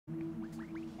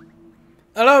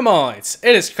Hello mates,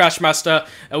 it is Crashmaster,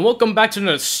 and welcome back to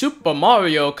another Super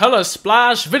Mario Color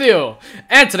Splash video.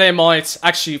 And today mates,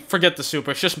 actually forget the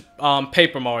Super, it's just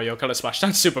Paper Mario Color Splash,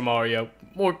 not Super Mario.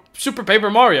 Or Super Paper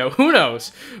Mario, who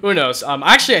knows? Who knows?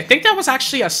 Actually, I think that was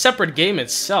actually a separate game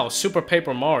itself, Super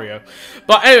Paper Mario.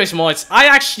 But anyways mates, I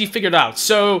actually figured out.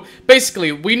 So,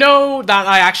 basically, we know that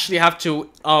I actually have to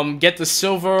get the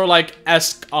silver, like,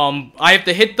 I have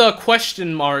to hit the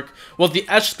question mark, well, the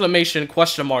exclamation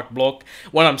question mark block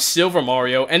when I'm Silver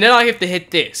Mario, and then I have to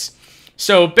hit this.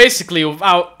 So basically,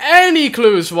 without any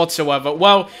clues whatsoever,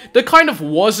 well, there kind of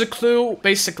was a clue,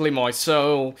 basically, Mike,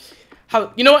 so,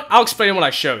 you know what, I'll explain when I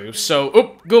show you.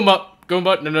 So, Goomba,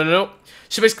 no.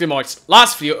 So basically, Marks,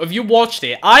 last video, if you watched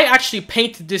it, I actually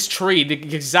painted this tree the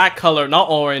exact color, not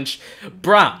orange,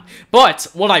 brown. But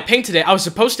when I painted it, I was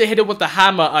supposed to hit it with the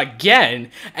hammer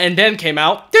again, and then came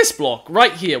out this block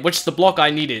right here, which is the block I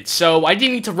needed. So I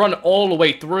didn't need to run all the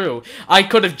way through. I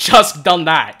could have just done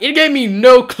that. It gave me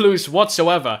no clues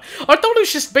whatsoever. I thought it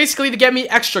was just basically to get me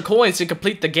extra coins to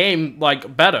complete the game,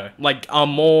 like, better. Like, a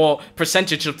more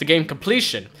percentage of the game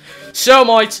completion. So,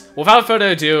 mates, without further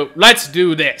ado, let's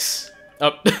do this.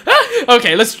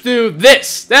 Okay, let's do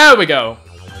this. There we go.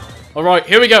 Alright,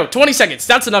 here we go. 20 seconds.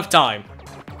 That's enough time.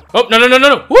 Oh,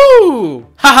 no. Woo!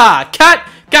 Haha!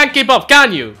 Can't keep up,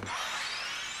 can you?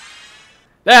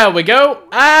 There we go.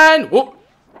 And, whoop.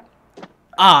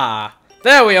 Ah.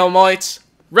 There we are, mates.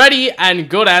 Ready and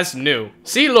good as new.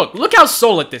 See, look how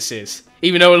solid this is.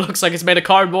 Even though it looks like it's made of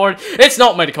cardboard, it's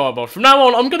not made of cardboard. From now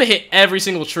on, I'm gonna hit every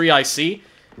single tree I see.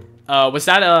 Was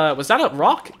that a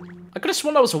rock? I could have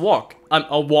sworn that was a rock,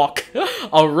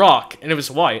 a rock, and it was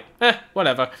white.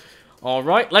 Whatever.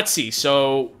 Alright, let's see.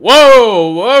 So,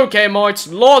 whoa, okay, mates,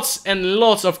 lots and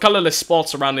lots of colorless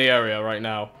spots around the area right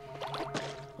now.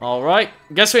 Alright,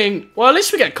 guess well, at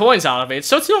least we get coins out of it,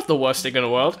 so it's not the worst thing in the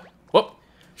world. Whoop.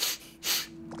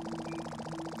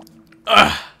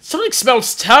 Something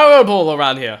smells terrible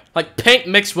around here. Like paint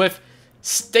mixed with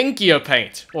stinkier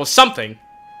paint, or something.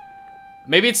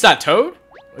 Maybe it's that toad?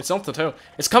 It's not the toad.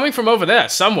 It's coming from over there,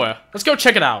 somewhere. Let's go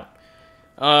check it out.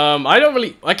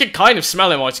 I can kind of smell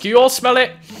it, Moits. Can you all smell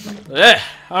it? Ugh,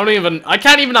 I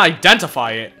can't even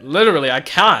identify it. Literally, I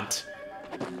can't.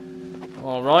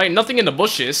 Alright, nothing in the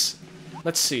bushes.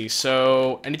 Let's see,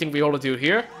 so, anything we ought to do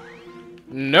here?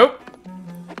 Nope.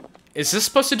 Is this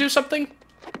supposed to do something?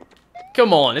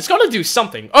 Come on, it's gotta do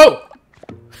something. Oh!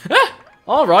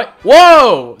 Alright.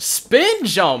 Whoa! Spin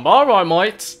jump! Alright,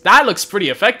 mates. That looks pretty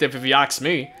effective if you ask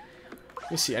me.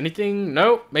 Let me see. Anything?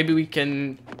 No? Maybe we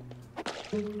can...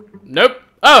 Nope.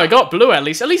 Oh, I got blue at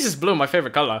least. At least it's blue, my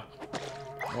favorite color.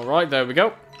 Alright, there we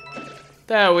go.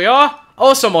 There we are.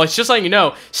 Also, mates, just letting you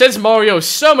know, since Mario is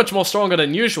so much more stronger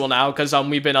than usual now, because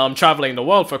we've been traveling the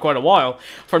world for quite a while,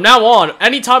 from now on,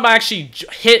 anytime I actually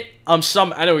hit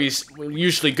some enemies,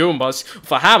 usually Goombas,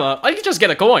 with a hammer, I can just get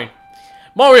a coin.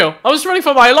 Mario, I was running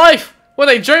for my life when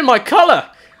they drained my color.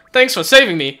 Thanks for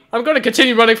saving me. I'm going to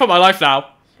continue running for my life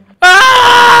now.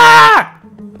 Ah!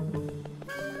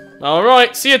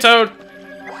 Alright, see you, Toad.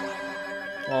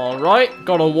 Alright,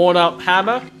 got a worn-out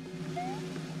hammer.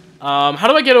 How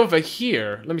do I get over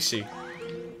here? Let me see.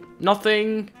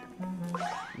 Nothing.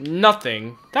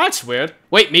 Nothing. That's weird.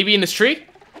 Wait, maybe in this tree?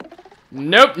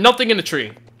 Nope, nothing in the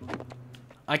tree.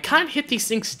 I can't hit these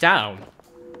things down.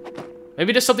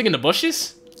 Maybe there's something in the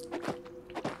bushes?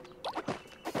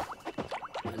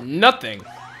 Nothing.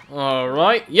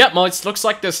 Alright. Yep, mates, looks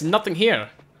like there's nothing here.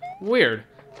 Weird.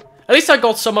 At least I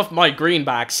got some of my green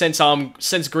back, since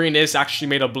green is actually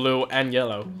made of blue and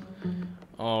yellow.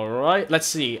 Alright, let's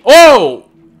see. Oh!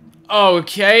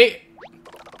 Okay.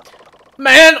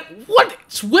 Man,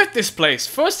 what's with this place?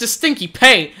 First the stinky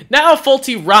paint, now a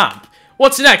faulty ramp.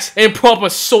 What's next? Improper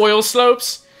soil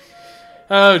slopes?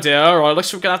 Oh dear, alright,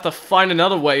 looks like we're gonna have to find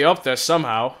another way up there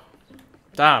somehow.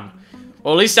 Damn.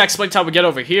 Well, at least that explains how we get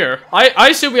over here. I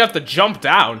assume we have to jump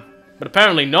down, but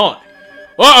apparently not.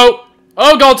 Uh-oh!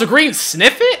 Oh god, it's a green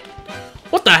Sniff It?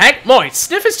 What the heck? Boy,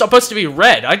 Sniff It's supposed to be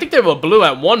red. I think they were blue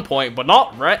at one point, but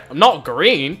not red, not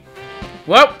green.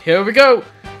 Well, here we go.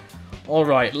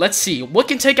 Alright, let's see. What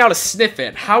can take out a Sniff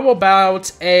It? How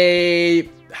about a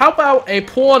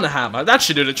pawn hammer? That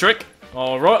should do the trick.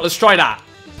 Alright, let's try that.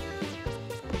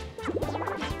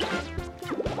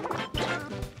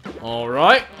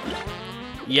 Alright.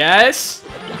 Yes.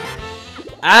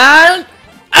 And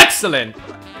excellent.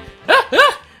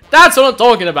 That's what I'm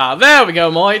talking about. There we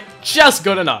go, Moit. Just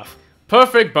good enough.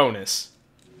 Perfect bonus.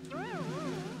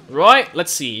 Right,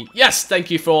 let's see. Yes,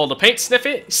 thank you for all the paint, Sniff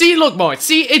It. See, look, Moit.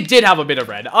 See, it did have a bit of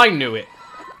red. I knew it.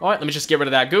 Alright, let me just get rid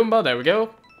of that Goomba. There we go.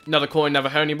 Another coin never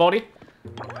hurt anybody.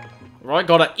 Right,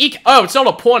 got a eek. Oh, it's not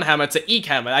a porn hammer, it's an eek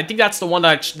hammer. I think that's the one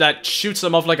that shoots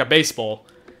them off like a baseball.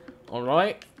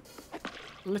 Alright.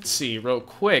 Let's see, real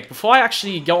quick. Before I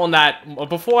actually go on that, or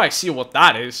before I see what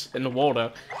that is in the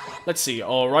water. Let's see,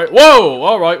 alright. Whoa!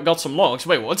 Alright, we got some logs.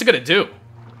 Wait, what's it gonna do?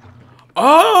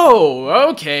 Oh,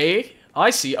 okay. I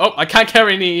see. Oh, I can't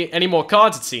carry any more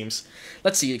cards, it seems.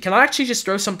 Let's see, can I actually just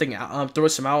throw something out, throw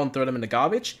some out and throw them in the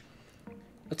garbage?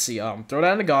 Let's see, throw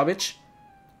that in the garbage.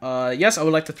 Yes, I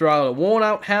would like to throw out a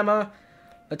worn-out hammer.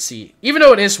 Let's see. Even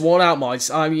though it is worn-out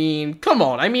mods, I mean, come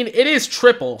on. I mean, it is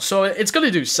triple, so it's gonna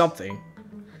do something.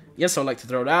 Yes, I would like to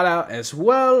throw that out as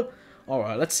well.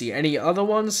 Alright, let's see. Any other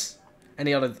ones?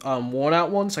 Any other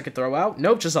worn-out ones I could throw out?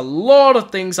 Nope, just a lot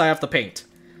of things I have to paint.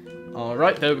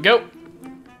 Alright, there we go.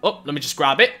 Oh, let me just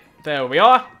grab it. There we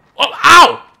are. Oh,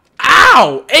 ow!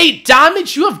 Ow! 8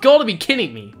 damage? You have got to be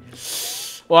kidding me.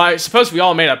 Well, I suppose we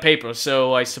all made out of paper,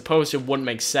 so I suppose it wouldn't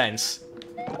make sense.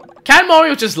 Can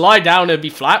Mario just lie down and be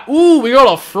flat? Ooh, we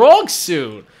got a frog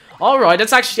suit. Alright,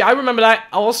 that's actually... I remember that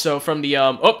also from the...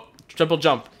 Oh, triple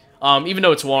jump. Even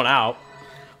though it's worn out.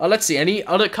 Let's see, any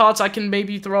other cards I can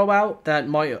maybe throw out that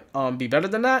might be better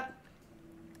than that?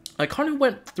 I kind of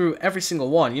went through every single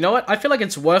one. You know what? I feel like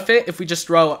it's worth it if we just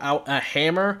throw out a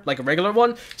hammer, like a regular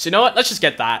one. So you know what? Let's just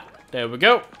get that. There we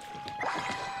go.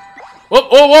 Whoa,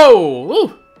 whoa, whoa!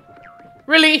 Ooh.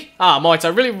 Really? Ah, Moits, I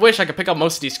really wish I could pick up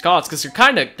most of these cards, because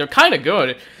they're kinda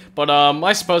good. But,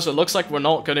 I suppose it looks like we're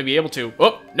not gonna be able to.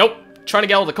 Oh, nope. Trying to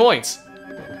get all the coins.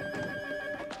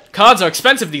 Cards are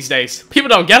expensive these days. People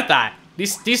don't get that.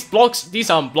 These blocks, this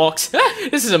is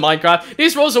a Minecraft.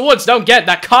 These rolls of woods don't get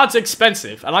that cards are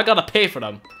expensive, and I gotta pay for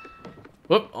them.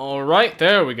 Whoop, alright,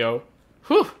 there we go.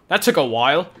 Whew, that took a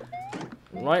while.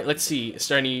 Right, let's see, is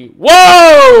there any...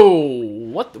 Whoa!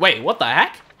 What, wait, what the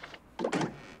heck?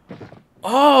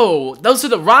 Oh, those are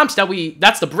the ramps that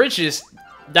that's the bridges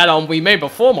that, we made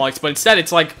before, Mike, but instead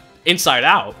it's, like, inside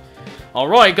out.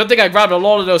 Alright, good thing I grabbed a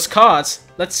lot of those cards.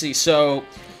 Let's see, so...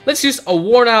 Let's use a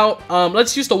worn-out,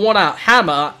 let's use the worn-out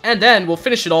hammer, and then we'll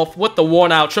finish it off with the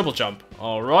worn-out triple jump.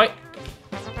 Alright.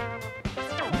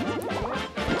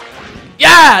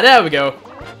 Yeah, there we go.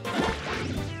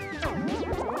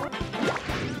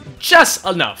 Just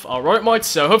enough. Alright, mates,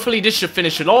 so hopefully this should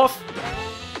finish it off.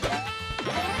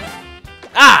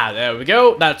 Ah, there we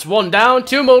go. That's 1 down,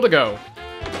 2 more to go.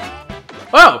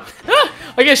 Oh,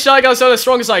 I guess Shy Guy's not as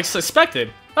strong as I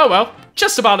suspected. Oh well,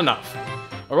 just about enough.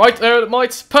 Alright there,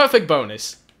 mates. Perfect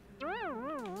bonus.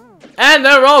 And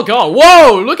they're all gone.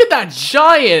 Whoa! Look at that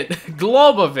giant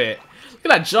glob of it. Look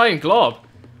at that giant glob.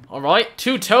 Alright,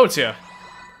 2 toads here.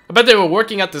 I bet they were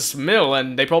working at this mill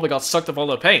and they probably got sucked up all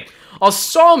the paint. Our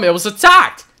sawmill was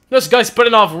attacked! Those guys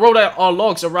putting off rode our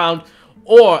logs around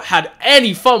or had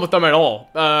any fun with them at all.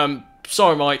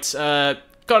 Sorry, mates. Kind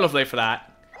of late for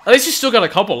that. At least you still got a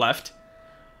couple left.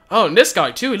 Oh, and this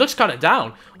guy too, he looks kind of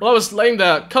down. While I was laying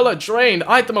the color drained,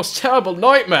 I had the most terrible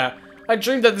nightmare. I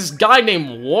dreamed that this guy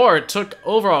named Ward took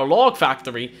over our log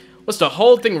factory. Was the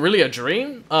whole thing really a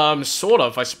dream? Sort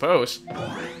of, I suppose.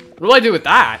 What do I do with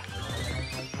that?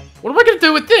 What am I gonna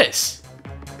do with this?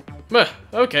 Meh,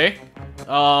 okay.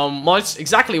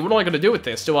 Exactly, what am I gonna do with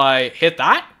this? Do I hit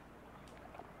that?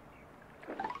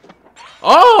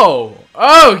 Oh!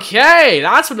 Okay,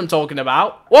 that's what I'm talking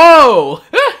about. Whoa!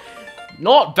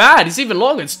 Not bad, it's even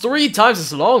longer. It's 3 times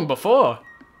as long before.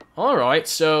 Alright,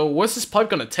 so where's this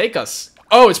pipe gonna take us?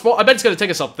 Oh, I bet it's gonna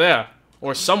take us up there.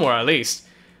 Or somewhere, at least.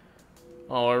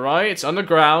 Alright, it's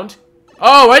underground.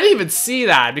 Oh, I didn't even see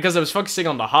that because I was focusing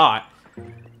on the heart.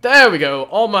 There we go.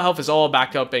 All my health is all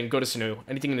back up and good as new.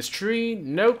 Anything in this tree?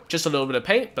 Nope, just a little bit of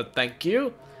paint, but thank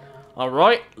you.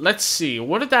 Alright, let's see.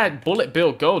 Where did that bullet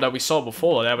bill go that we saw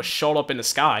before that was shot up in the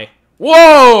sky?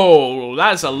 Whoa!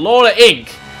 That's a lot of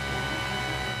ink.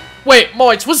 Wait,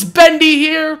 Moits, was Bendy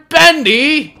here?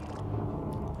 Bendy?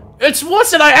 It's worse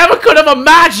than I ever could have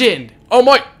imagined! Oh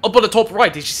my, up on the top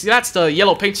right, did you see that's the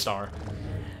yellow paint star?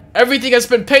 Everything has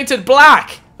been painted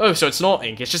black! Oh, so it's not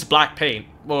ink, it's just black paint.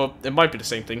 Well, it might be the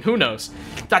same thing, who knows?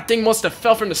 That thing must have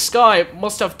fell from the sky, it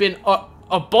must have been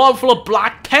a bomb full of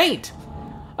black paint!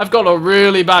 I've got a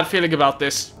really bad feeling about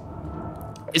this.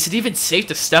 Is it even safe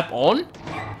to step on?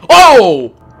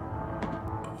 Oh!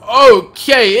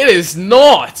 Okay, it is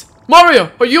not!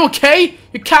 Mario, are you okay?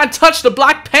 You can't touch the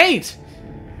black paint!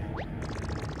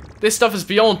 This stuff is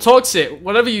beyond toxic.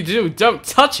 Whatever you do, don't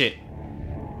touch it.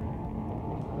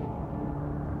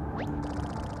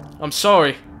 I'm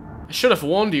sorry. I should have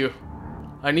warned you.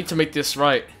 I need to make this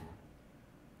right.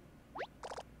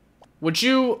 Would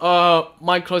you,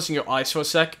 mind closing your eyes for a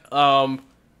sec?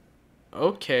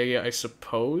 Okay, I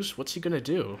suppose. What's he gonna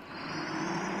do?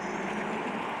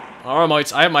 Alright,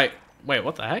 mates, I have my Wait,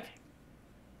 what the heck?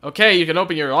 Okay, you can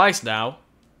open your eyes now.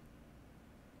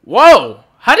 Whoa!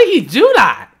 How did he do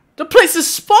that? The place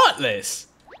is spotless!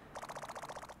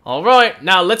 Alright,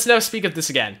 now let's never speak of this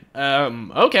again.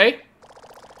 Okay.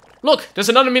 Look, there's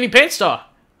another mini paint star.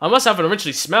 I must have it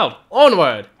originally smelled.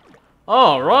 Onward!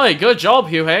 Alright, good job,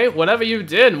 Hugh. Whatever you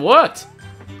did worked.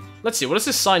 Let's see, what does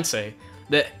this sign say?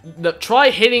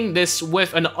 Try hitting this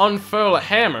with an unfurled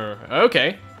hammer.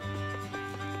 Okay.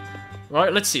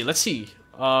 Right, let's see. Wait,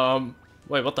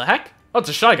 what the heck? Oh, it's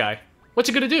a Shy Guy. What's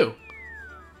he gonna do?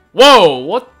 Whoa,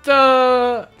 what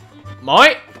the...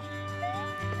 What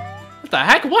the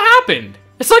heck? What happened?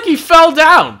 It's like he fell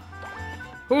down.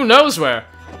 Who knows where?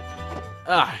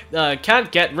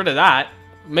 Can't get rid of that.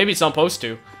 Maybe it's not supposed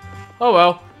to. Oh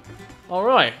well.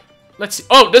 Alright. Let's see.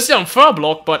 Oh, this is the unfurl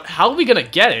block, but how are we gonna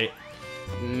get it?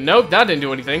 Nope, that didn't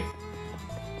do anything.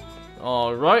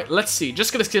 Alright, let's see.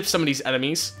 Just gonna skip some of these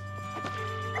enemies.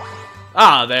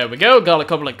 Ah, there we go. Got a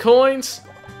couple of coins.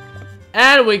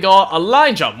 And we got a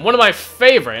line jump. One of my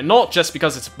favorite. Not just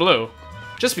because it's blue.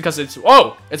 Just because it's...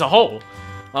 Oh, it's a hole.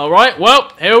 Alright,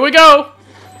 well, here we go.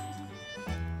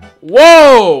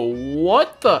 Whoa!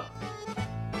 What the...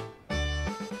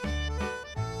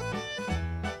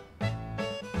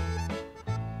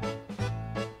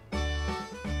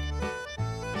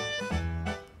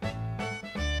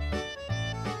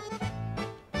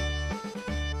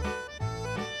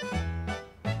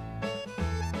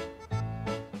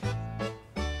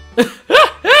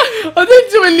 Are they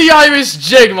doing the Irish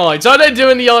jig, mods? Are they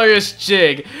doing the Irish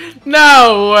jig?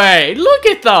 No way! Look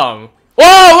at them! Whoa!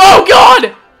 Oh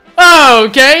God! Oh,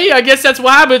 okay, I guess that's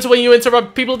what happens when you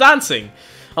interrupt people dancing.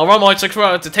 Alright, mods,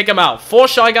 to take them out. 4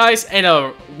 Shy Guys and a...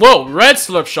 Whoa! Red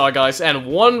Slurp Shy Guys and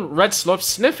 1 Red Slurp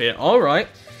Sniff It. Alright.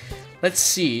 Let's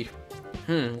see.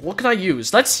 What can I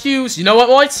use? Let's use... You know what,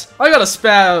 mods? I got a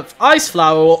spare ice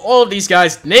flower with all of these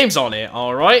guys' names on it.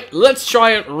 Alright, let's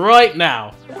try it right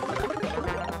now.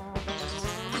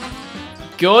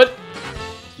 Good.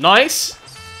 Nice.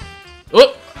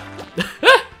 Oh.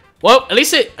 Well, at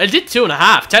least it did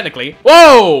 2.5, technically.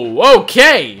 Whoa!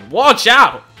 Okay! Watch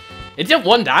out! It did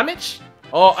 1 damage?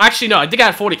 Oh, actually, no. I think I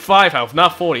had 45 health,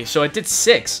 not 40. So it did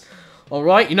 6.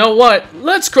 Alright, you know what?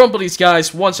 Let's crumple these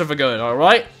guys once and for good,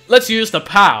 alright? Let's use the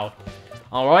POW.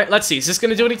 Alright, let's see. Is this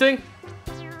gonna do anything?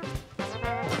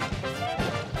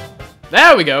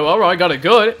 There we go. Alright, got it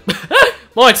good.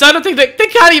 Mods, I don't think they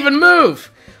can't even move.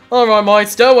 Alright,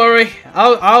 mods, don't worry.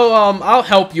 I'll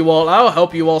help you all. I'll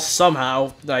help you all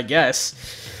somehow, I guess.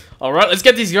 Alright, let's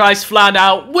get these guys flattened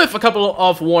out with a couple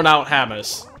of worn out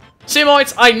hammers. See,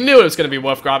 mods, I knew it was gonna be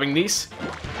worth grabbing these.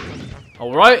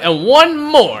 Alright, and 1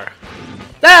 more.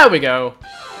 There we go.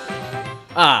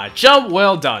 Ah, jump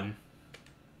well done.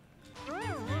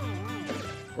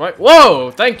 Right, whoa,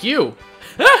 thank you.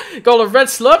 Got a red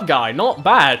slurp guy, not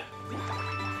bad.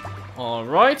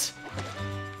 Alright.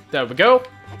 There we go.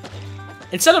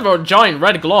 Instead of a giant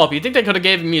red glob, you think they could have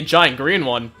given me a giant green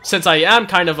one. Since I am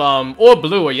kind of, or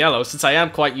blue or yellow, since I am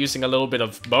quite using a little bit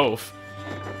of both.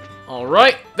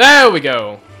 Alright, there we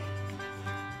go.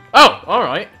 Oh,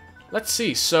 alright. Let's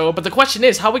see, so, but the question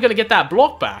is, how are we gonna get that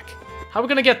block back? How are we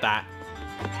gonna get that?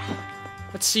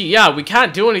 Let's see, yeah, we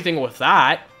can't do anything with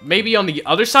that. Maybe on the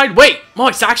other side? Wait! Oh,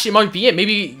 it actually might be it.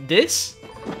 Maybe this?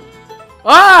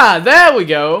 Ah, there we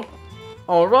go.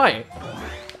 Alright.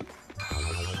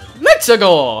 Let's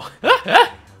go!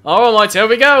 Alright, here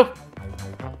we go.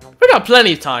 We got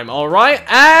plenty of time, alright?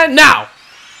 And now!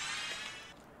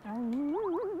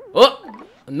 Oh,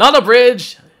 another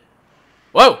bridge.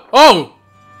 Whoa, oh!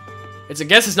 I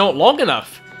guess it's not long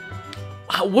enough.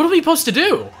 What are we supposed to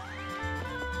do?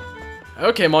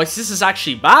 Okay, Mox, this is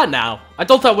actually bad now. I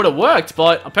thought that would have worked,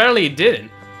 but apparently it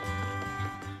didn't.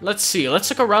 Let's see, let's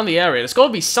look around the area. There's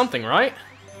gotta be something, right?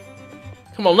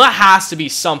 Come on, that has to be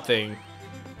something.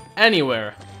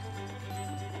 Anywhere.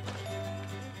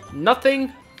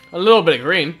 Nothing? A little bit of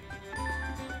green.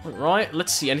 Alright,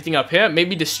 let's see, anything up here?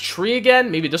 Maybe this tree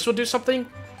again? Maybe this will do something?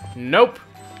 Nope.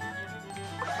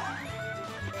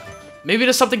 Maybe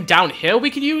there's something down here we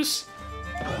could use?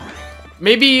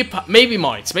 Maybe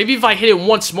mites. Maybe if I hit it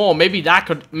once more, maybe that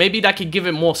could give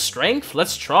it more strength.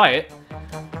 Let's try it.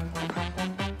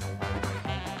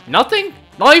 Nothing?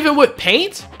 Not even with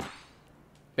paint?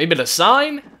 Maybe the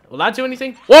sign? Will that do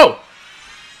anything? Whoa!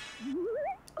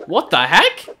 What the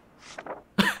heck?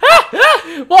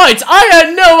 What? I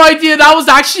had no idea that was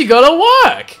actually gonna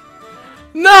work!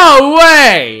 No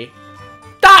way!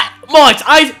 That much!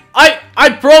 I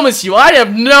promise you, I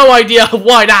have no idea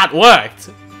why that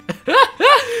worked!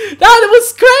 That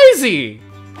was crazy!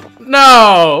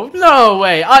 No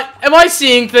way. Am I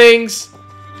seeing things?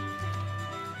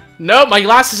 Nope, my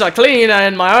glasses are clean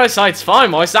and my eyesight's fine,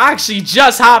 Moist. That actually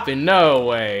just happened. No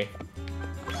way.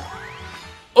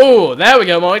 Oh, there we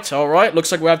go, Moist. Alright,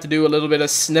 looks like we have to do a little bit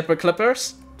of snipper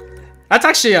clippers. That's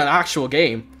actually an actual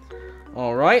game.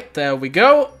 Alright, there we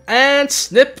go. And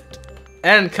snip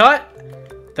and cut.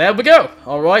 There we go.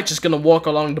 Alright, just gonna walk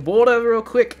along the border real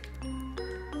quick.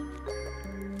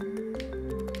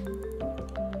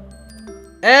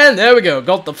 And there we go.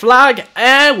 Got the flag.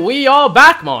 And we are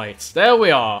back, mates. There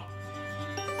we are.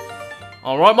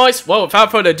 Alright, mates. Well,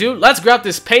 without further ado, let's grab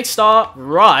this paint star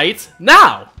right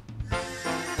now.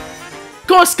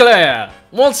 Course clear.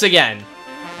 Once again.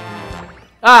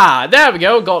 Ah, there we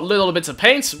go. Got little bits of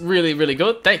paints. Really, really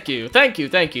good. Thank you. Thank you.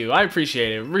 Thank you. I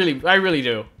appreciate it. Really, I really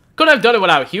do. Couldn't have done it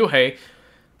without Hyuhei.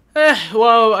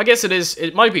 Well, I guess it is.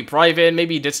 It might be private.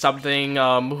 Maybe he did something.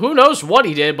 Who knows what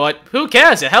he did, but who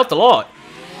cares? It helped a lot.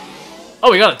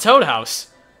 Oh, we got a Toad House.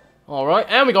 Alright,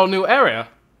 and we got a new area.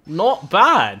 Not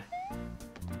bad.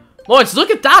 Boys, look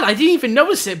at that. I didn't even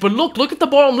notice it, but look at the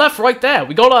bottom left right there.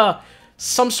 We got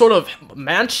some sort of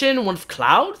mansion with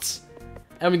clouds.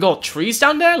 And we got trees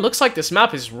down there. Looks like this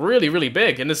map is really, really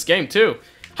big in this game, too.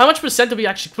 How much percent did we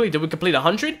actually complete? Did we complete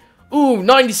 100? Ooh,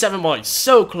 97 points.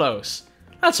 So close.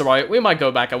 That's alright. We might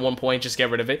go back at one point, just get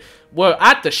rid of it. We're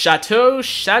at the Chateau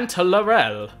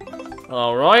Chantelarelle.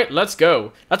 Alright, let's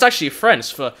go. That's actually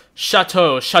French for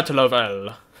Chateau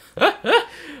Chantelarelle.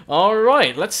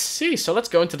 Alright, let's see. So let's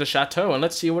go into the chateau and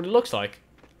let's see what it looks like.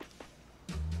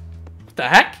 What the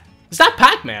heck? Is that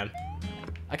Pac-Man?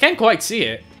 I can't quite see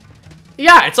it.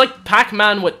 Yeah, it's like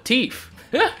Pac-Man with teeth.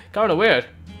 Kinda weird.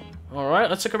 Alright,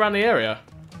 let's look around the area.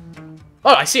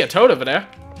 Oh, I see a toad over there.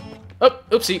 Oh,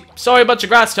 oopsie. Sorry about your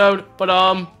grass, Toad. But,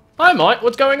 hi, Mike.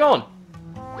 What's going on?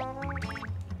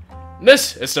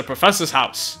 This is the professor's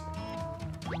house.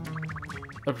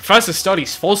 The professor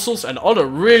studies fossils and other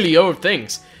really old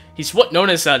things. He's what known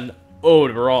as an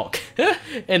old rock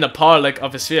in the parlic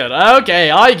of his field. Okay,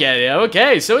 I get it.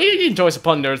 Okay, so he enjoys a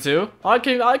pun or two. I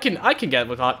can get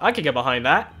behind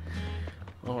that.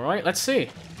 All right, let's see.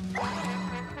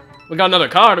 We got another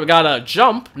card. We got a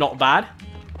jump. Not bad.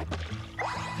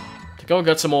 To go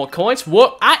get some more coins.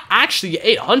 What? Actually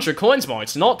 800 coins more.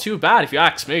 It's not too bad if you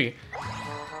ask me.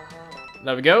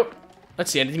 There we go.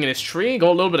 Let's see, anything in this tree? Got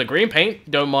a little bit of green paint.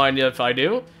 Don't mind if I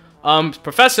do.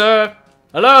 Professor!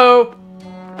 Hello?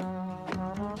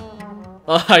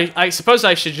 I suppose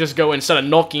I should just go instead of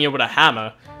knocking it with a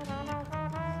hammer.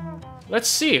 Let's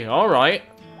see, alright.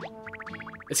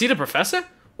 Is he the professor?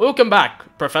 Welcome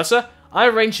back, Professor. I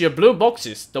arranged your blue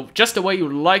boxes, just the way you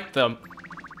like them.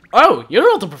 Oh, you're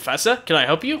not the professor. Can I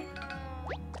help you?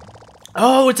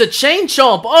 Oh, it's a chain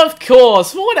chomp, of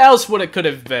course. What else would it could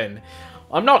have been?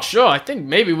 I'm not sure. I think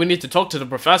maybe we need to talk to the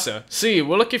professor. See,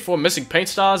 we're looking for missing paint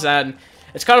stars, and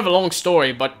it's kind of a long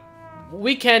story, but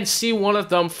we can see one of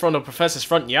them from the professor's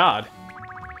front yard.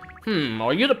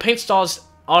 Are you the paint stars?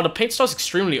 Are the paint stars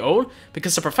extremely old?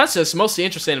 Because the professor is mostly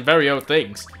interested in very old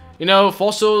things. You know,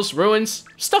 fossils, ruins,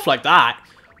 stuff like that.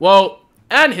 Well,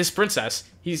 and his princess.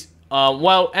 He's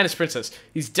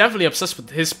definitely obsessed with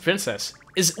his princess.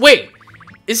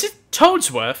 Is it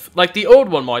Toadsworth? Like the old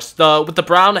one was, with the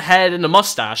brown head and the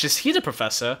mustache. Is he the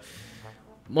professor?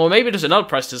 Well, maybe there's another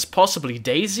princess, possibly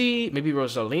Daisy, maybe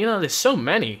Rosalina. There's so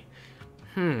many.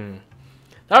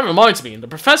 That reminds me, the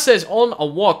professor is on a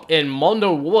walk in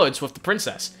Mondo Woods with the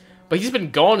princess. But he's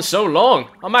been gone so long.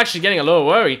 I'm actually getting a little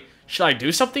worried. Should I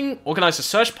do something? Organize a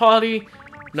search party?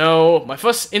 No, my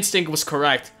first instinct was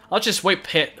correct. I'll just wait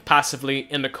passively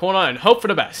in the corner and hope for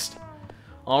the best.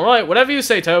 Alright, whatever you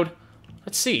say, Toad.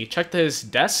 Let's see, check his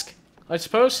desk, I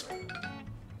suppose.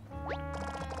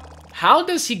 How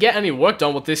does he get any work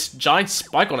done with this giant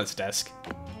spike on his desk?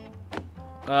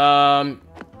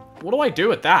 What do I do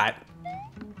with that?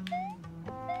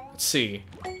 Let's see.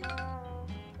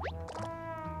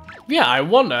 Yeah, I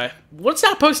wonder, what's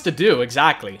that supposed to do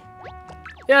exactly?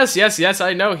 Yes,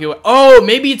 I know he. Oh,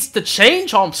 maybe it's the chain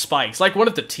chomp spikes, like one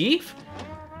of the teeth?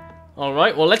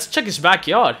 Alright, well, let's check his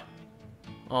backyard.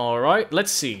 Alright,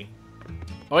 let's see.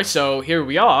 Alright, so here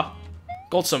we are.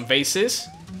 Got some vases.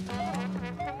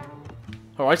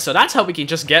 Alright, so that's how we can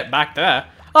just get back there.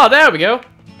 Oh, there we go.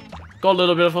 Got a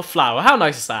little bit of a flower. How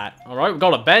nice is that? Alright, we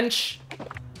got a bench.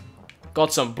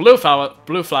 Got some blue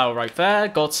flower right there.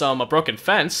 Got a broken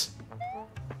fence.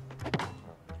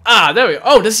 Ah, there we go.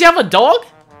 Oh, does he have a dog?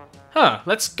 Huh,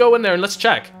 let's go in there and let's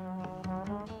check.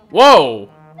 Whoa.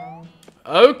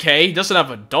 Okay, he doesn't have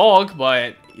a dog,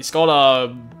 but he's got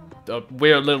a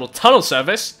weird little tunnel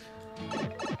service.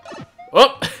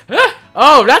 Oh,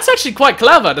 oh, that's actually quite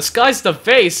clever. Disguise the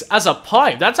vase as a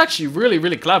pipe. That's actually really,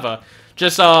 really clever.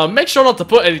 Just make sure not to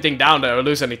put anything down there or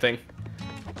lose anything.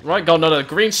 Right, got another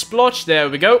green splotch. There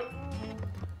we go.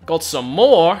 Got some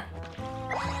more.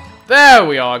 There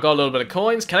we are. Got a little bit of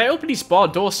coins. Can I open these bar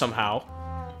doors somehow?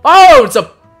 Oh, it's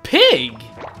a pig.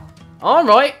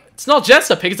 Alright. It's not just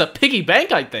a pig. It's a piggy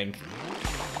bank, I think.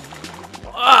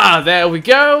 Ah, there we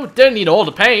go. Didn't need all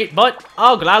the paint, but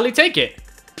I'll gladly take it.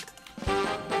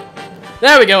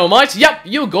 There we go, mates. Yep,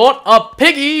 you got a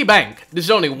piggy bank. There's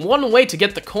only one way to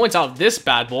get the coins out of this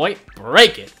bad boy.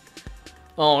 Break it.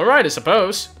 Alright, I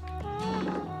suppose.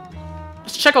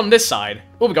 Let's check on this side.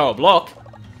 Oh, we got a block.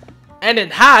 And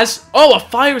it has... Oh, a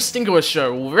fire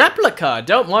extinguisher replica.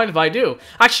 Don't mind if I do.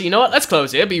 Actually, you know what? Let's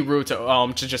close it. It'd be rude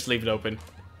to just leave it open.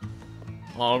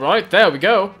 Alright, there we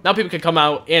go. Now people can come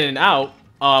out in and out.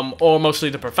 Or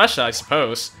mostly the professor, I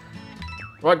suppose.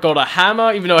 Right, got a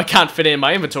hammer, even though I can't fit it in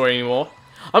my inventory anymore.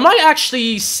 I might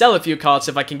actually sell a few cards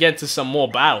if I can get into some more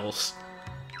battles.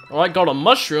 Alright, got a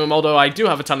mushroom, although I do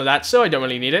have a ton of that, so I don't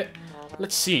really need it.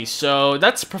 Let's see, so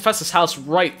that's Professor's house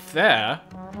right there.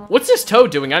 What's this toad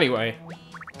doing anyway?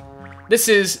 This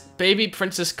is Baby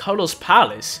Princess Cuddle's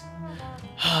palace.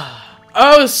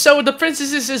 Oh, so the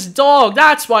princess is his dog.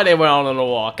 That's why they went on a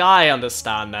walk. I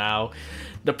understand now.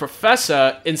 The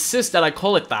professor insists that I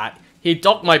call it that. He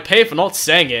docked my pay for not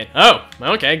saying it. Oh,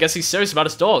 okay, I guess he's serious about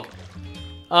his dog.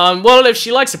 Well, if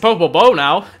she likes a purple bow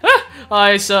now,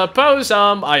 I suppose,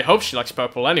 I hope she likes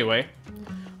purple anyway.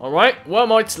 Alright, well,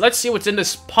 let's see what's in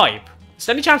this pipe. Is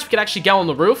there any chance we can actually get on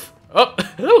the roof? Oh,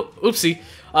 oopsie.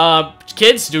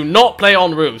 Kids, do not play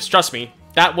on roofs, trust me.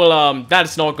 That will, that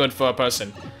is not good for a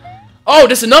person. Oh,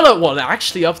 there's another one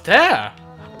actually up there.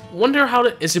 Wonder how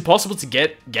to, is it possible to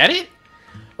get it?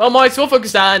 Well, mates, we'll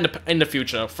focus that in the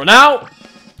future. For now,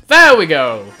 there we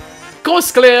go.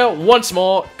 Course clear once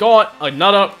more. Got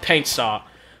another paint star.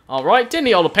 Alright, didn't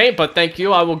need all the paint, but thank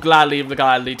you. I will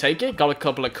gladly take it. Got a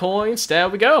couple of coins. There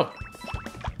we go.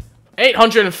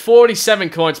 847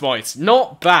 coins, mates.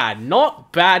 Not bad.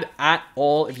 Not bad at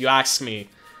all, if you ask me.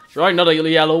 Right, another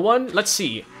yellow one. Let's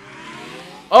see.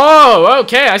 Oh,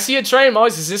 okay. I see a train,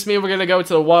 mates. Does this mean we're gonna go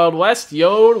to the Wild West? The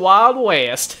old Wild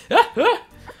West.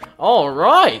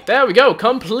 Alright, there we go.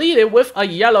 Completed with a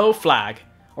yellow flag.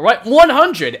 Alright,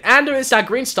 100. And there is that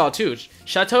green star too.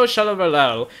 Chateau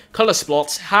Chalavalel color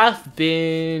spots have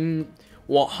been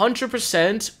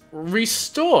 100%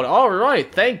 restored.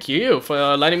 Alright, thank you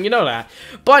for letting me know that.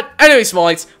 But anyways,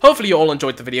 mates, hopefully you all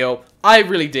enjoyed the video. I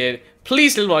really did.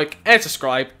 Please do like and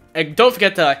subscribe. And don't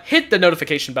forget to hit the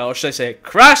notification bell, or should I say,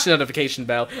 crash the notification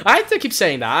bell. I have to keep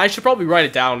saying that. I should probably write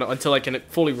it down until I can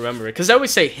fully remember it. Because I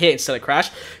always say hit instead of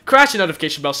crash. Crash the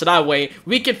notification bell so that way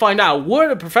we can find out where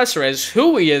the professor is,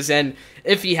 who he is, and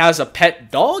if he has a pet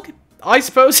dog, I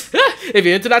suppose. If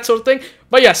you're into that sort of thing.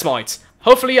 But yes, mates.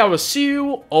 Hopefully I will see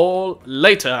you all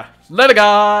later. Later,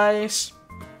 guys.